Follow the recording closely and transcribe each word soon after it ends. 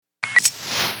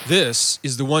This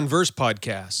is the One Verse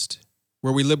Podcast,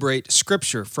 where we liberate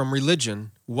Scripture from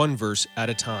religion one verse at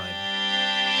a time.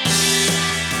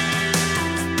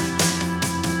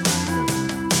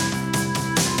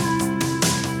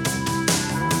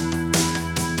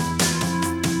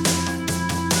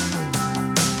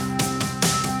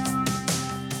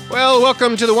 Well,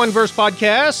 welcome to the One Verse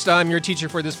Podcast. I'm your teacher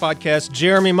for this podcast,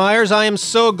 Jeremy Myers. I am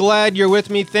so glad you're with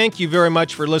me. Thank you very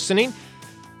much for listening.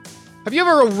 Have you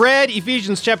ever read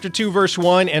Ephesians chapter 2, verse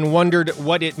 1 and wondered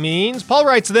what it means? Paul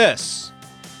writes this,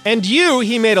 "And you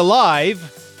he made alive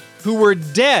who were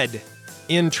dead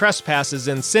in trespasses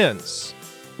and sins."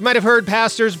 You might have heard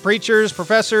pastors, preachers,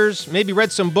 professors, maybe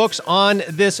read some books on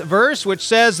this verse, which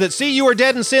says that, see, you are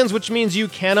dead in sins, which means you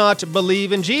cannot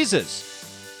believe in Jesus.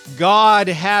 God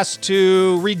has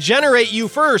to regenerate you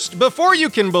first before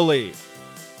you can believe.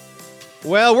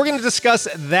 Well, we're going to discuss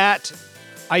that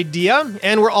idea,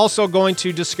 and we're also going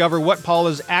to discover what Paul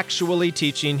is actually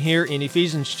teaching here in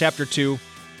Ephesians chapter 2,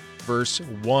 verse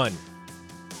 1.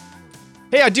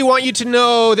 Hey, I do want you to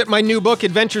know that my new book,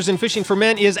 Adventures in Fishing for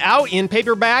Men, is out in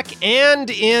paperback and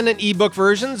in an ebook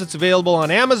versions. It's available on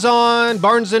Amazon,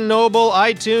 Barnes & Noble,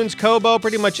 iTunes, Kobo,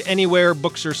 pretty much anywhere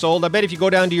books are sold. I bet if you go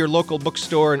down to your local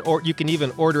bookstore, and you can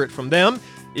even order it from them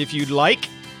if you'd like.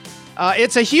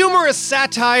 It's a humorous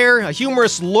satire, a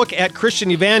humorous look at Christian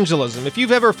evangelism. If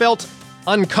you've ever felt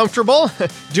uncomfortable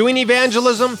doing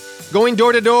evangelism, going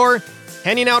door to door,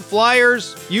 handing out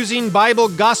flyers, using Bible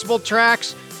gospel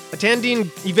tracts,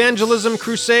 attending evangelism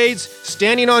crusades,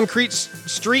 standing on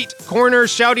street corners,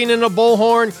 shouting in a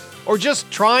bullhorn, or just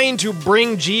trying to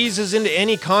bring Jesus into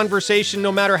any conversation,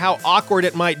 no matter how awkward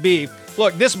it might be,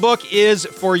 look, this book is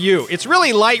for you. It's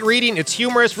really light reading. It's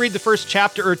humorous. Read the first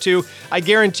chapter or two. I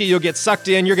guarantee you'll get sucked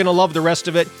in. You're going to love the rest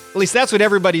of it. At least that's what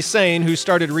everybody's saying who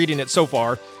started reading it so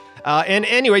far. And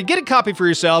anyway, get a copy for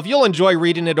yourself. You'll enjoy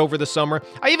reading it over the summer.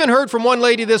 I even heard from one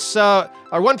lady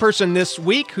one person this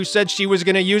week who said she was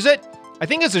going to use it. I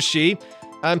think it's a she.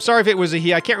 I'm sorry if it was a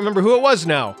he. I can't remember who it was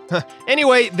now.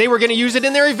 Anyway, they were going to use it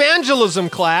in their evangelism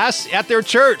class at their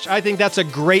church. I think that's a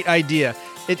great idea.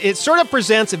 It sort of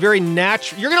presents a very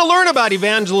natural... You're going to learn about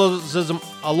evangelism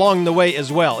along the way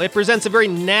as well. It presents a very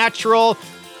natural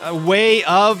way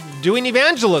of doing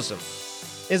evangelism.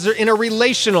 Is in a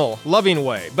relational, loving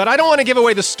way. But I don't want to give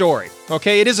away the story,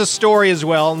 okay? It is a story as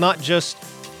well, not just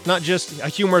a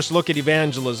humorous look at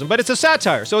evangelism, but it's a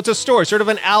satire, so it's a story, sort of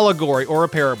an allegory or a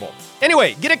parable.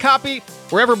 Anyway, get a copy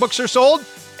wherever books are sold,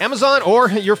 Amazon or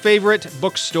your favorite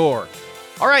bookstore.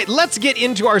 All right, let's get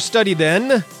into our study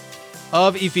then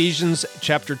of Ephesians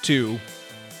chapter 2,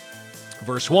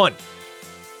 verse 1.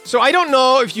 So I don't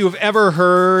know if you've ever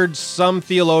heard some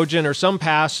theologian or some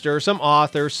pastor, some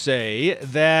author say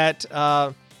that,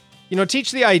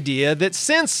 teach the idea that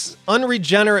since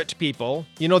unregenerate people,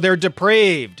 they're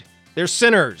depraved, they're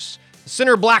sinners,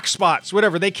 sinner black spots,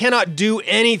 whatever, they cannot do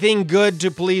anything good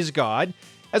to please God.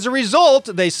 As a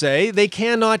result, they say, they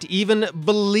cannot even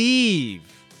believe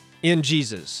in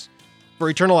Jesus for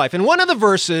eternal life. And one of the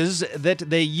verses that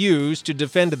they use to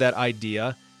defend that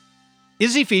idea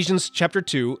is Ephesians chapter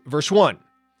 2, verse 1.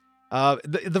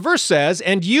 The verse says,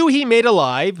 "And you he made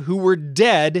alive who were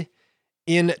dead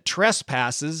in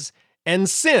trespasses and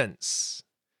sins."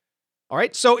 All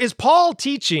right, so is Paul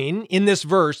teaching in this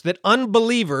verse that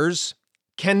unbelievers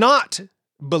cannot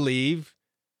believe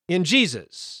in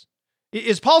Jesus?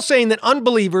 Is Paul saying that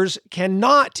unbelievers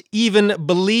cannot even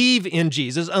believe in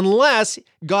Jesus unless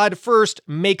God first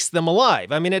makes them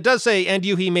alive? I mean, it does say, "And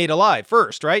you he made alive"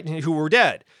 first, right? Who were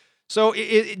dead. So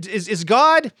is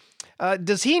God,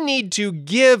 does he need to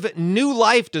give new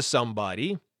life to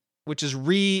somebody, which is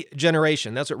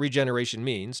regeneration? That's what regeneration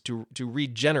means, to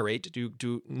regenerate,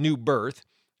 to new birth,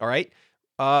 all right?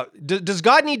 Does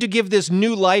God need to give this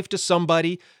new life to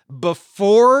somebody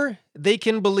before they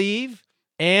can believe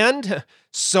and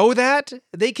so that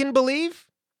they can believe?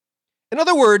 In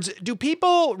other words, do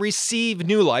people receive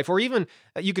new life, or even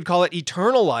you could call it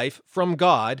eternal life from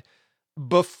God,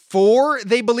 before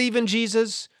they believe in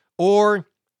Jesus or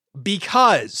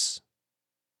because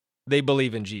they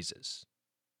believe in Jesus?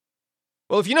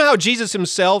 Well, if you know how Jesus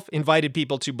himself invited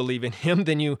people to believe in him,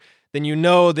 then you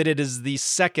know that it is the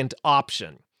second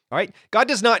option. All right? God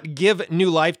does not give new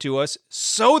life to us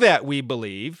so that we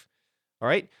believe, all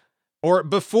right? Or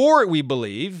before we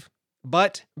believe,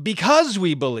 but because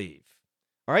we believe.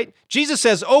 All right? Jesus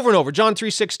says over and over, John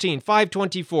 3:16,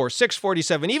 5:24,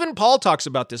 6:47, even Paul talks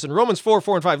about this in Romans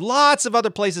 4:4 and 5, lots of other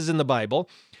places in the Bible.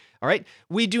 All right?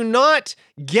 We do not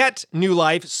get new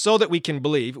life so that we can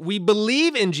believe. We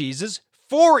believe in Jesus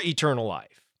for eternal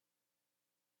life.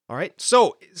 All right?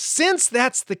 So, since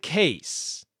that's the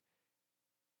case,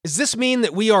 Does this mean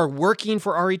that we are working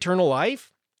for our eternal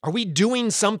life? Are we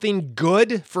doing something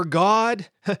good for God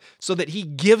so that He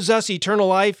gives us eternal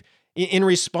life in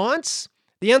response?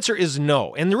 The answer is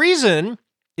no. And the reason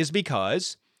is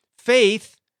because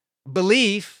faith,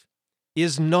 belief,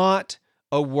 is not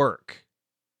a work.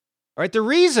 All right, the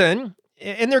reason,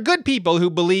 and they're good people who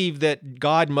believe that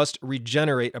God must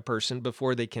regenerate a person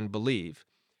before they can believe.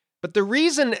 But the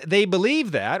reason they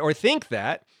believe that or think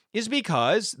that is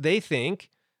because they think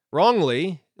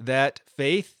wrongly that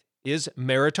faith is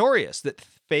meritorious, that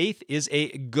faith is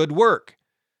a good work.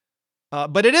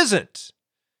 But it isn't.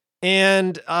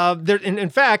 And in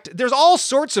fact, there's all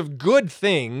sorts of good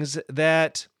things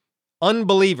that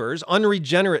unbelievers,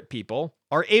 unregenerate people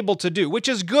are able to do, which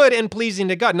is good and pleasing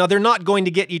to God. Now, they're not going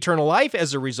to get eternal life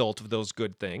as a result of those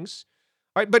good things.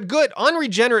 All right, but good,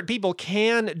 unregenerate people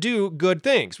can do good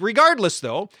things. Regardless,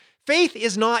 though, faith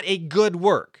is not a good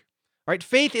work. All right,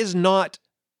 faith is not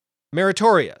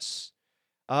meritorious.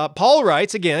 Paul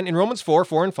writes, again, in Romans 4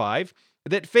 and 5,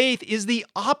 that faith is the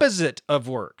opposite of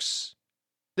works,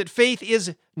 that faith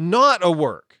is not a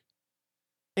work.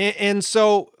 And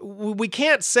so we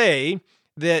can't say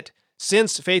that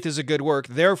since faith is a good work,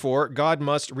 therefore God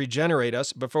must regenerate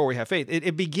us before we have faith.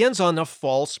 It begins on a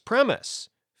false premise.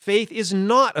 Faith is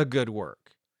not a good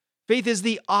work. Faith is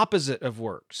the opposite of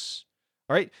works.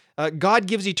 All right? God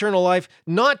gives eternal life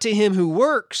not to him who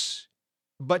works,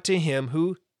 but to him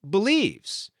who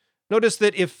believes. Notice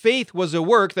that if faith was a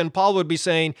work, then Paul would be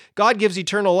saying, God gives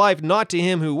eternal life not to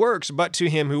him who works, but to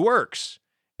him who works.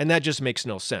 And that just makes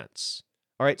no sense.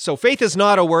 All right, so faith is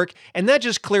not a work, and that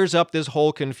just clears up this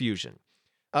whole confusion.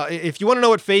 If you want to know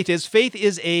what faith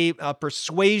is a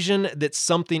persuasion that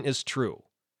something is true.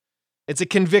 It's a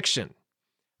conviction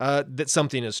that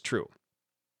something is true.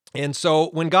 And so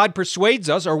when God persuades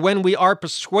us, or when we are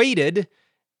persuaded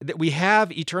that we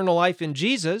have eternal life in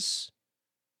Jesus,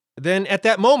 then at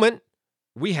that moment,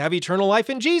 we have eternal life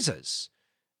in Jesus.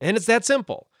 And it's that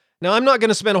simple. Now, I'm not going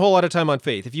to spend a whole lot of time on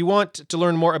faith. If you want to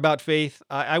learn more about faith,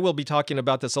 I will be talking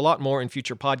about this a lot more in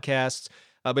future podcasts.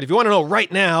 But if you want to know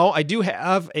right now, I do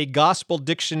have a gospel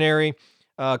dictionary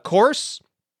course,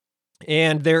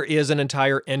 and there is an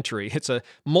entire entry. It's a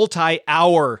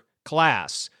multi-hour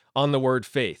class on the word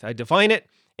faith. I define it,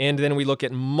 and then we look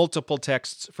at multiple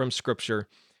texts from Scripture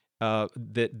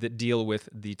that deal with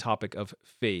the topic of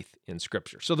faith in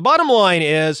Scripture. So the bottom line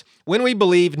is, when we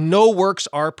believe, no works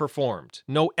are performed.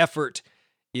 No effort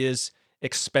is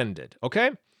expended, okay?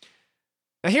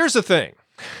 Now here's the thing.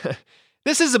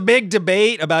 This is a big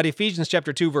debate about Ephesians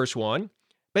chapter 2, verse 1,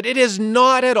 but it is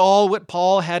not at all what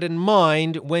Paul had in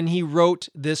mind when he wrote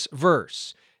this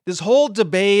verse. This whole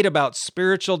debate about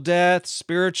spiritual death,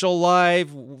 spiritual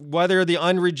life, whether the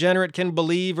unregenerate can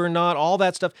believe or not, all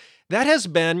that stuff, that has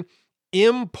been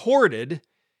imported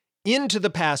into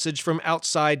the passage from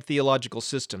outside theological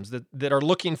systems that are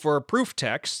looking for proof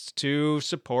texts to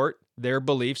support their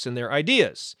beliefs and their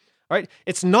ideas. All right?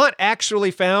 It's not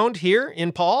actually found here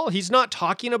in Paul. He's not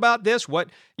talking about this,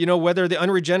 whether the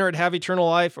unregenerate have eternal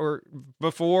life or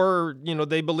before,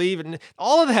 they believe. And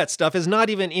all of that stuff is not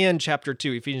even in chapter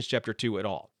 2, Ephesians chapter 2 at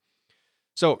all.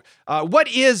 So what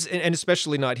is, and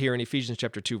especially not here in Ephesians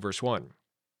chapter 2, verse 1.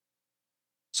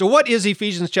 So what is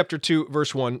Ephesians chapter 2,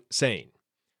 verse 1 saying?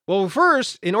 Well,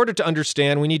 first, in order to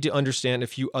understand, we need to understand a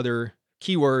few other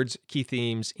key words, key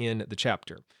themes in the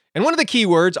chapter. And one of the key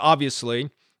words,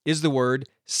 obviously, is the word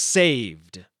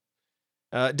saved.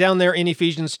 Down there in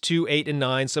Ephesians 2, 8, and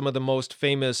 9, some of the most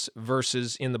famous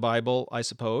verses in the Bible, I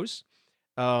suppose.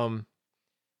 But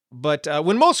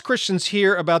when most Christians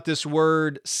hear about this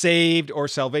word saved or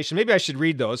salvation, maybe I should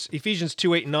read those. Ephesians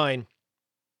 2, 8, and 9.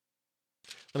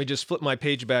 Let me just flip my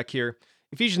page back here.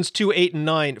 Ephesians 2, 8, and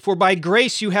 9. For by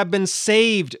grace you have been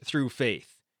saved through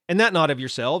faith, and that not of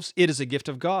yourselves. It is a gift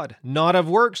of God, not of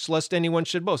works, lest anyone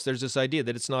should boast. There's this idea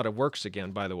that it's not of works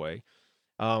again, by the way.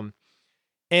 So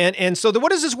what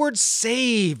does this word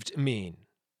saved mean?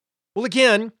 Well,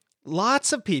 again,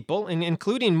 lots of people, and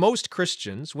including most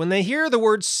Christians, when they hear the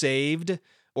word saved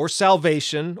or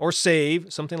salvation or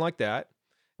save, something like that,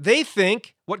 they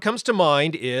think what comes to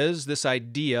mind is this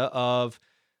idea of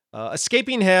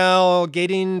escaping hell,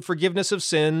 getting forgiveness of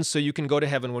sins so you can go to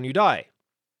heaven when you die.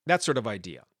 That sort of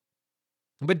idea.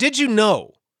 But did you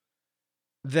know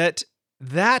that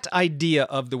idea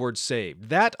of the word saved,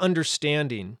 that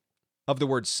understanding of the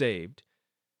word saved,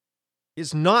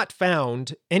 is not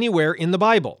found anywhere in the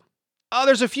Bible?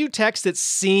 There's a few texts that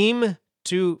seem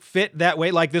to fit that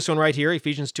way, like this one right here,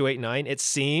 Ephesians 2, 8, 9. It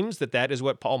seems that is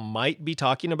what Paul might be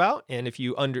talking about, and if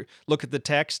you look at the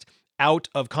text out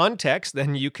of context,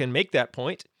 then you can make that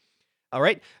point. All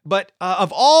right. But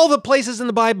of all the places in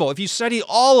the Bible, if you study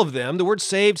all of them, the word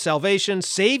saved, salvation,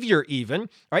 savior even,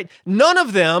 right? None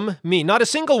of them mean, not a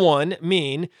single one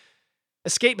mean,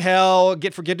 escape hell,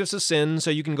 get forgiveness of sins so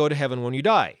you can go to heaven when you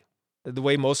die, the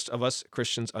way most of us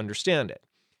Christians understand it.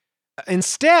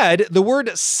 Instead, the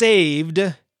word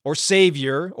saved or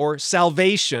savior or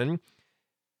salvation,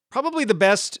 probably the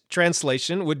best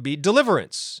translation would be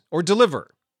deliverance or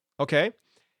deliver, okay?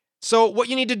 So what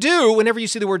you need to do whenever you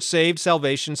see the word saved,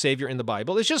 salvation, savior in the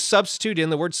Bible is just substitute in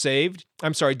the word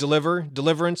deliver,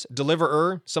 deliverance,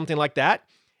 deliverer, something like that.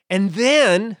 And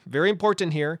then, very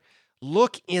important here,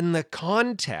 look in the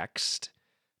context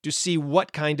to see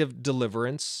what kind of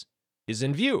deliverance is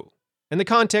in view. And the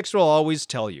context will always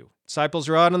tell you. Disciples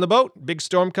are out on the boat, big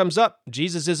storm comes up,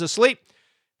 Jesus is asleep.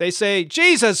 They say,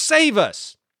 Jesus, save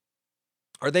us.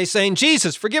 Are they saying,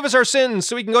 Jesus, forgive us our sins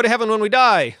so we can go to heaven when we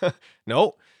die?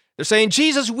 No. They're saying,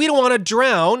 Jesus, we don't want to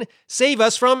drown. Save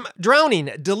us from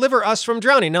drowning. Deliver us from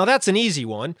drowning. Now, that's an easy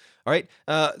one, all right?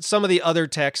 Some of the other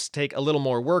texts take a little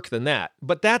more work than that,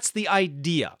 but that's the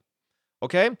idea,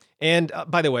 okay? And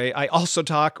by the way, I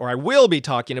will be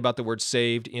talking about the word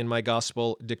saved in my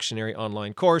Gospel Dictionary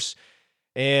online course,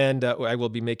 and I will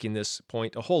be making this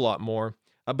point a whole lot more.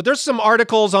 But there's some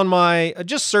articles on my,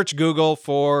 just search Google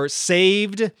for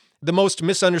saved, the most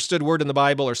misunderstood word in the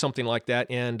Bible or something like that,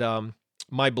 and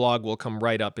my blog will come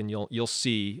right up and you'll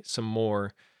see some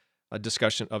more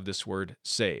discussion of this word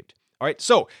saved. All right,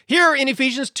 so here in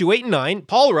Ephesians 2:8-9,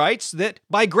 Paul writes that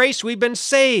by grace we've been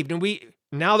saved, and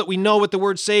now that we know what the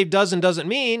word saved does and doesn't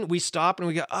mean, we stop and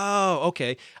we go, oh,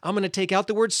 okay, I'm going to take out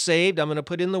the word saved, I'm going to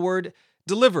put in the word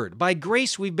delivered. By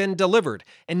grace we've been delivered.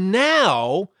 And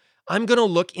now I'm going to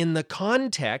look in the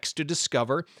context to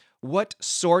discover what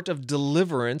sort of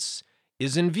deliverance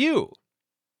is in view.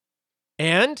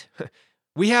 And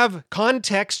we have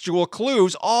contextual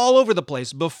clues all over the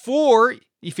place before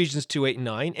Ephesians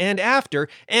 2:8-9 and after,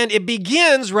 and it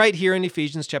begins right here in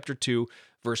Ephesians chapter 2,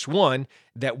 verse 1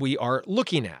 that we are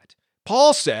looking at.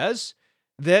 Paul says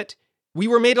that we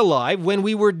were made alive when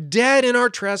we were dead in our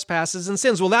trespasses and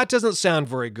sins. Well, that doesn't sound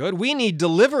very good. We need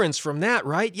deliverance from that,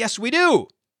 right? Yes, we do.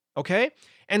 Okay?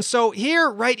 And so here,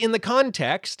 right in the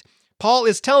context, Paul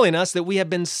is telling us that we have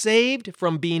been saved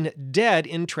from being dead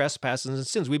in trespasses and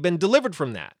sins. We've been delivered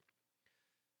from that.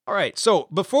 All right, so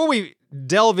before we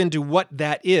delve into what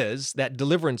that is, that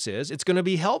deliverance is, it's going to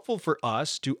be helpful for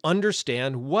us to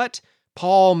understand what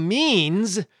Paul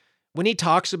means when he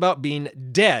talks about being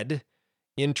dead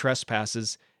in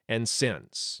trespasses and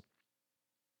sins.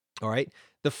 All right,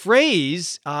 the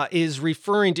phrase is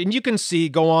referring to, and you can see,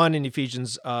 go on in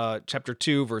Ephesians chapter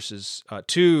 2, verses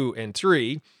 2 and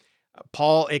 3,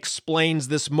 Paul explains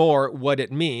this more, what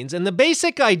it means. And the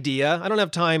basic idea, I don't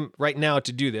have time right now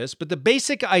to do this, but the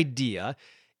basic idea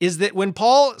is that when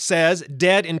Paul says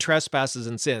dead in trespasses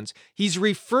and sins, he's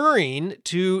referring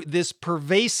to this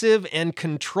pervasive and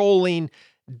controlling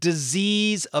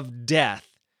disease of death,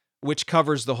 which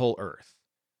covers the whole earth.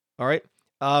 All right?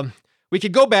 We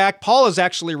could go back. Paul is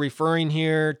actually referring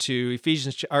here to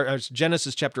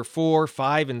Genesis chapter 4,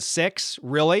 5, and 6,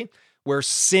 really, where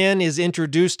sin is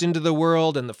introduced into the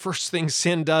world, and the first thing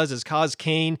sin does is cause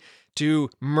Cain to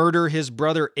murder his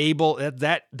brother Abel.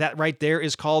 That right there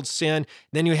is called sin.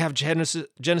 Then you have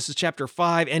Genesis chapter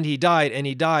 5, and he died, and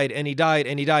he died, and he died,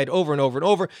 and he died over and over and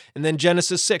over. And then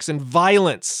Genesis 6, and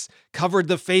violence covered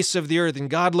the face of the earth, and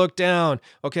God looked down,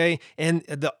 okay? And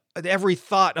every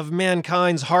thought of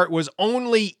mankind's heart was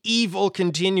only evil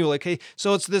continually, okay?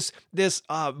 So it's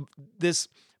this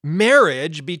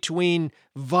marriage between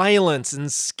violence and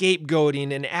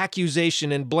scapegoating and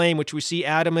accusation and blame, which we see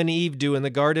Adam and Eve do in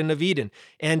the Garden of Eden,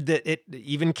 and that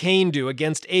even Cain do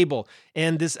against Abel,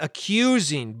 and this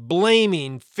accusing,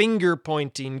 blaming,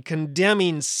 finger-pointing,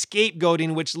 condemning,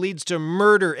 scapegoating, which leads to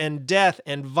murder and death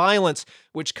and violence,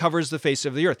 which covers the face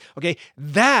of the earth. Okay,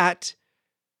 that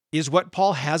is what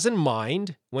Paul has in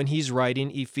mind when he's writing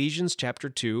Ephesians chapter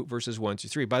 2, verses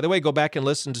 1-3. By the way, go back and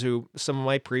listen to some of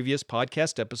my previous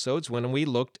podcast episodes when we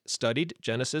studied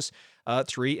Genesis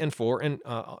 3 and 4 and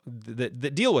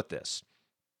that deal with this.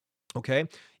 Okay?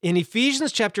 In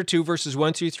Ephesians chapter 2, verses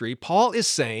 1-3, Paul is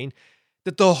saying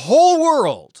that the whole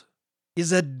world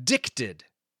is addicted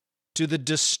to the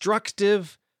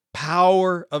destructive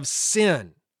power of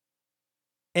sin.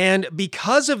 And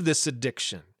because of this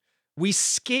addiction, we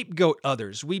scapegoat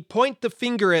others. We point the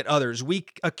finger at others. We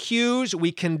accuse,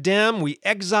 we condemn, we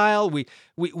exile,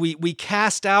 we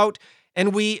cast out,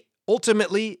 and we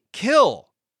ultimately kill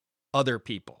other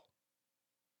people.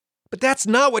 But that's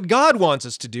not what God wants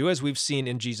us to do, as we've seen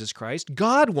in Jesus Christ.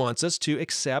 God wants us to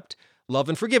accept love,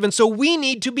 and forgive. And so we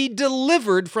need to be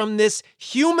delivered from this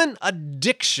human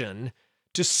addiction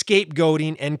to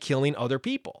scapegoating and killing other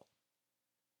people.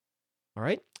 All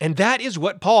right? And that is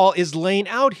what Paul is laying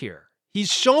out here.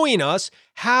 He's showing us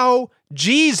how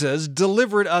Jesus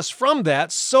delivered us from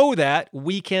that so that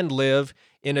we can live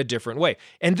in a different way.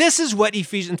 And this is what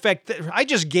Ephesians, in fact, I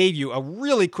just gave you a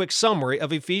really quick summary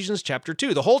of Ephesians chapter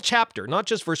 2, the whole chapter, not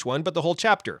just verse 1, but the whole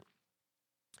chapter.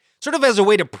 Sort of as a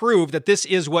way to prove that this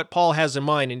is what Paul has in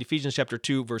mind in Ephesians chapter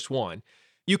 2, verse 1.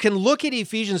 You can look at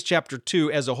Ephesians chapter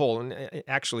 2 as a whole, and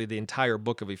actually the entire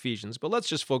book of Ephesians, but let's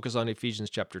just focus on Ephesians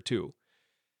chapter 2.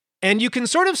 And you can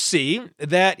sort of see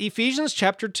that Ephesians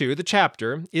chapter 2, the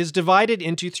chapter, is divided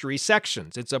into three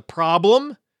sections. It's a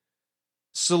problem,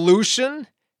 solution,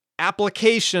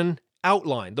 application,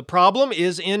 outline. The problem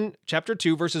is in chapter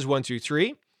 2, verses 1 through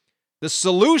 3. The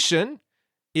solution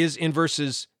is in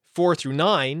verses 4 through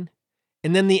 9.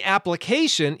 And then the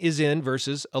application is in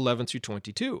verses 11 through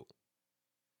 22.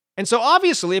 And so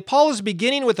obviously, Paul is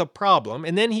beginning with a problem,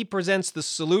 and then he presents the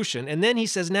solution, and then he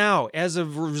says, now, as a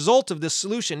result of this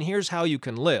solution, here's how you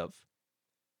can live.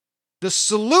 The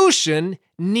solution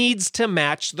needs to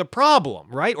match the problem,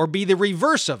 right? Or be the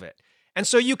reverse of it. And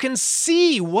so you can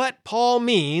see what Paul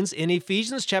means in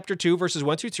Ephesians chapter 2, verses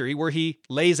 1 through 3, where he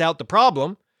lays out the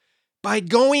problem, by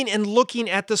going and looking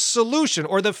at the solution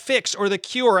or the fix or the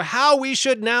cure, how we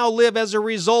should now live as a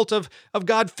result of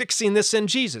God fixing this in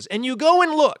Jesus. And you go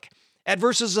and look at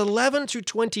verses 11 through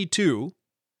 22,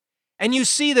 and you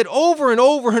see that over and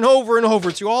over and over and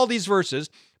over through all these verses,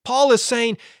 Paul is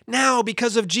saying, now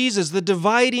because of Jesus, the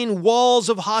dividing walls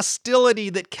of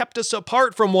hostility that kept us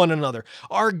apart from one another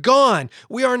are gone.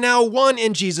 We are now one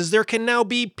in Jesus. There can now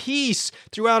be peace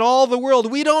throughout all the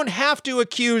world. We don't have to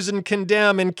accuse and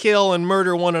condemn and kill and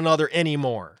murder one another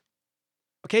anymore.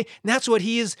 Okay, and that's what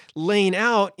he is laying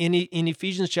out in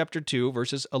Ephesians chapter 2,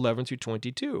 verses 11 through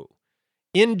 22.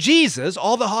 In Jesus,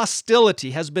 all the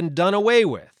hostility has been done away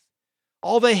with.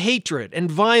 All the hatred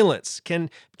and violence can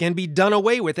be done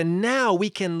away with, and now we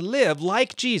can live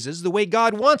like Jesus, the way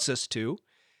God wants us to,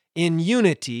 in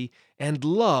unity and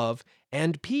love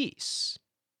and peace.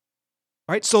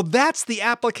 All right, so that's the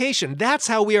application. That's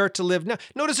how we are to live now.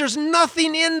 Notice there's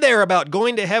nothing in there about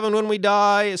going to heaven when we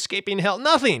die, escaping hell,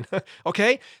 nothing,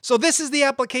 okay? So this is the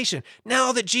application.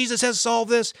 Now that Jesus has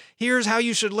solved this, here's how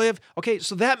you should live. Okay,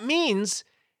 so that means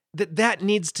that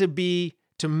needs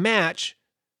to match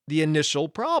the initial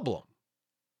problem.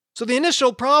 So the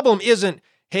initial problem isn't,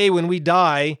 hey, when we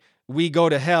die, we go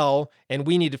to hell and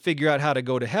we need to figure out how to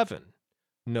go to heaven.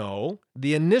 No,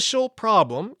 the initial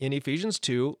problem in Ephesians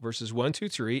 2, verses 1 through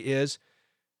 3 is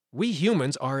we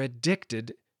humans are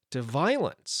addicted to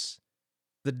violence,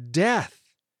 the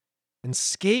death and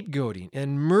scapegoating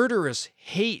and murderous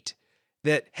hate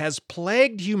that has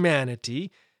plagued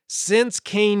humanity since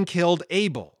Cain killed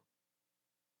Abel.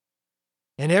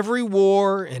 And every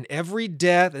war and every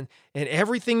death and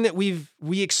everything that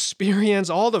we experience,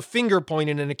 all the finger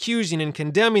pointing and accusing and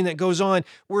condemning that goes on,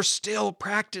 we're still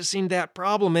practicing that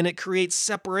problem, and it creates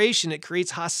separation. It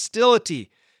creates hostility.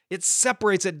 It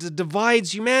separates, it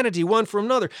divides humanity one from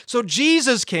another. So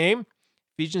Jesus came,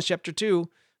 Ephesians chapter 2,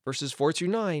 verses 4 through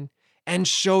 9, and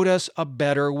showed us a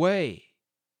better way,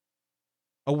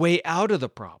 a way out of the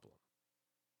problem.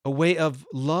 A way of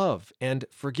love and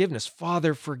forgiveness.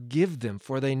 Father, forgive them,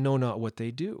 for they know not what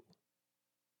they do.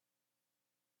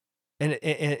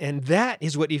 And that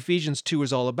is what Ephesians 2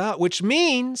 is all about, which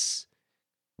means,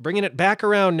 bringing it back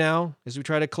around now as we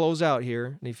try to close out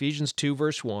here, in Ephesians 2,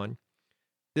 verse 1,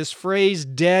 this phrase,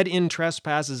 dead in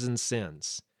trespasses and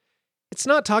sins. It's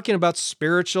not talking about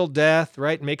spiritual death,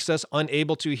 right? It makes us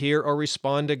unable to hear or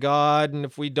respond to God. And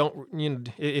if we don't,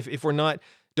 if we're not,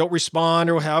 don't respond,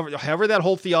 or however that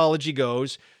whole theology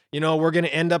goes, we're going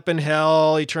to end up in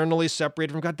hell, eternally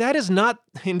separated from God. That is not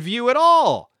in view at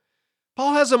all.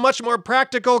 Paul has a much more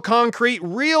practical, concrete,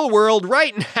 real world,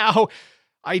 right now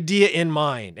idea in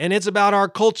mind. And it's about our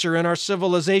culture and our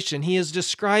civilization. He is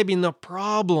describing the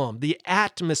problem, the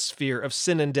atmosphere of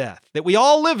sin and death that we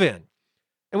all live in,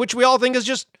 and which we all think is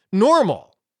just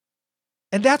normal.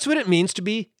 And that's what it means to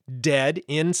be dead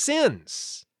in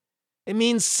sins. It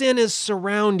means sin is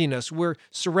surrounding us. We're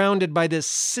surrounded by this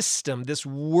system, this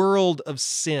world of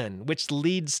sin, which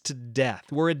leads to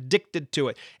death. We're addicted to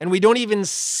it. And we don't even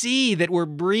see that we're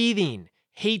breathing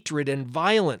hatred and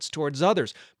violence towards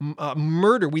others.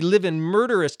 Murder. We live in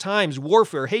murderous times,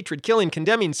 warfare, hatred, killing,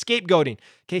 condemning, scapegoating,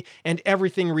 okay, and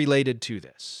everything related to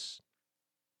this.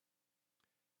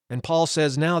 And Paul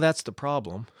says, now that's the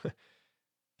problem.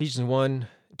 Ephesians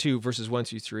 2, verses 1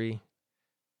 through 3.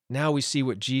 Now we see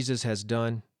what Jesus has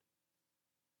done.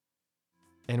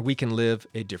 and we can live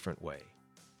a different way.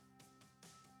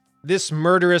 This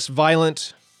murderous,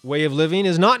 violent way of living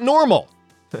is not normal.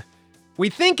 We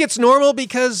think it's normal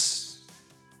because,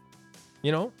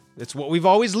 it's what we've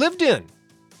always lived in.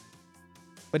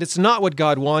 But it's not what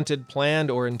God wanted, planned,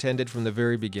 or intended from the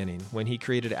very beginning when He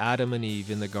created Adam and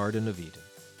Eve in the Garden of Eden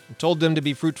and told them to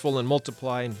be fruitful and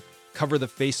multiply and cover the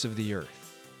face of the earth.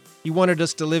 He wanted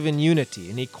us to live in unity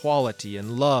and equality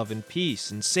and love and peace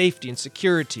and safety and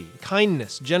security,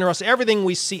 kindness, generosity, everything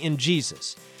we see in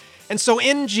Jesus. And so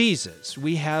in Jesus,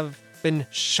 we have been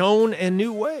shown a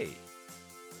new way.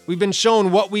 We've been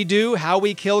shown what we do, how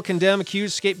we kill, condemn,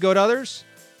 accuse, scapegoat others,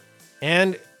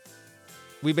 and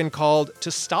we've been called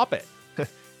to stop it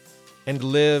and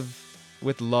live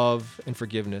with love and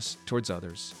forgiveness towards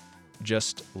others,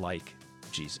 just like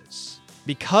Jesus.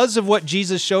 Because of what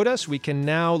Jesus showed us, we can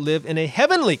now live in a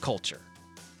heavenly culture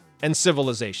and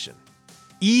civilization,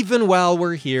 even while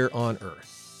we're here on earth.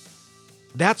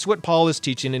 That's what Paul is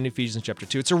teaching in Ephesians chapter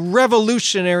 2. It's a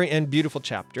revolutionary and beautiful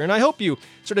chapter. And I hope you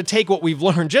sort of take what we've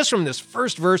learned just from this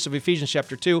first verse of Ephesians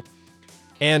chapter 2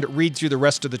 and read through the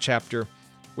rest of the chapter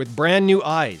with brand new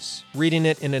eyes, reading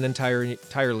it in an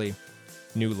entirely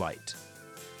new light.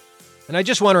 And I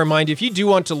just want to remind you, if you do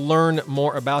want to learn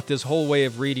more about this whole way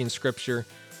of reading Scripture,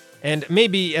 and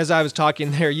maybe as I was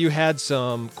talking there, you had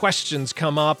some questions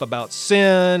come up about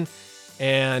sin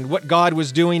and what God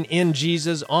was doing in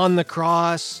Jesus on the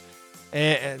cross,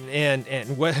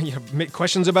 and what,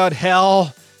 questions about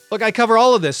hell. Look, I cover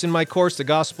all of this in my course, The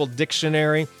Gospel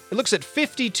Dictionary. It looks at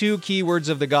 52 keywords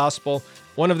of the gospel.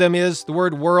 One of them is the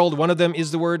word world. One of them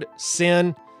is the word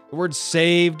sin, the word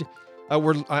saved.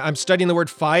 I'm studying the word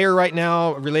fire right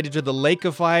now, related to the lake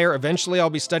of fire. Eventually, I'll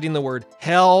be studying the word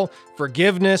hell,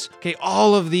 forgiveness. Okay,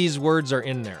 all of these words are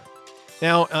in there.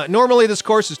 Now, normally this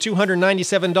course is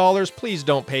 $297. Please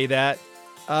don't pay that.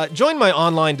 Join my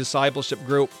online discipleship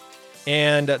group,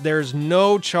 and there's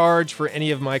no charge for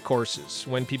any of my courses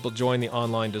when people join the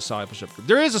online discipleship group.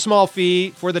 There is a small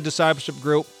fee for the discipleship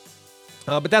group,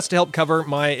 but that's to help cover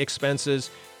my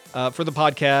expenses for the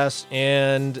podcast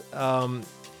and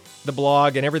the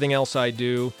blog and everything else I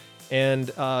do, and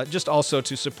just also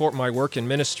to support my work in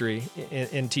ministry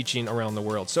in teaching around the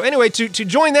world. So anyway, to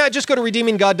join that, just go to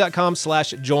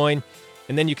redeeminggod.com/join,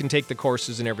 and then you can take the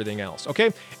courses and everything else,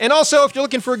 okay? And also, if you're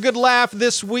looking for a good laugh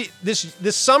this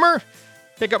summer,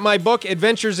 pick up my book,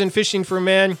 Adventures in Fishing for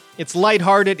Men. It's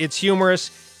lighthearted, it's humorous,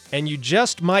 and you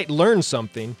just might learn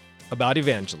something about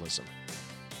evangelism.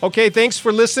 Okay, thanks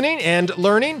for listening and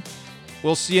learning.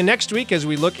 We'll see you next week as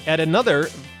we look at another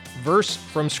verse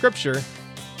from Scripture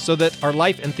so that our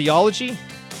life and theology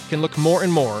can look more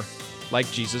and more like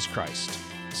Jesus Christ.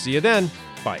 See you then.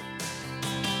 Bye.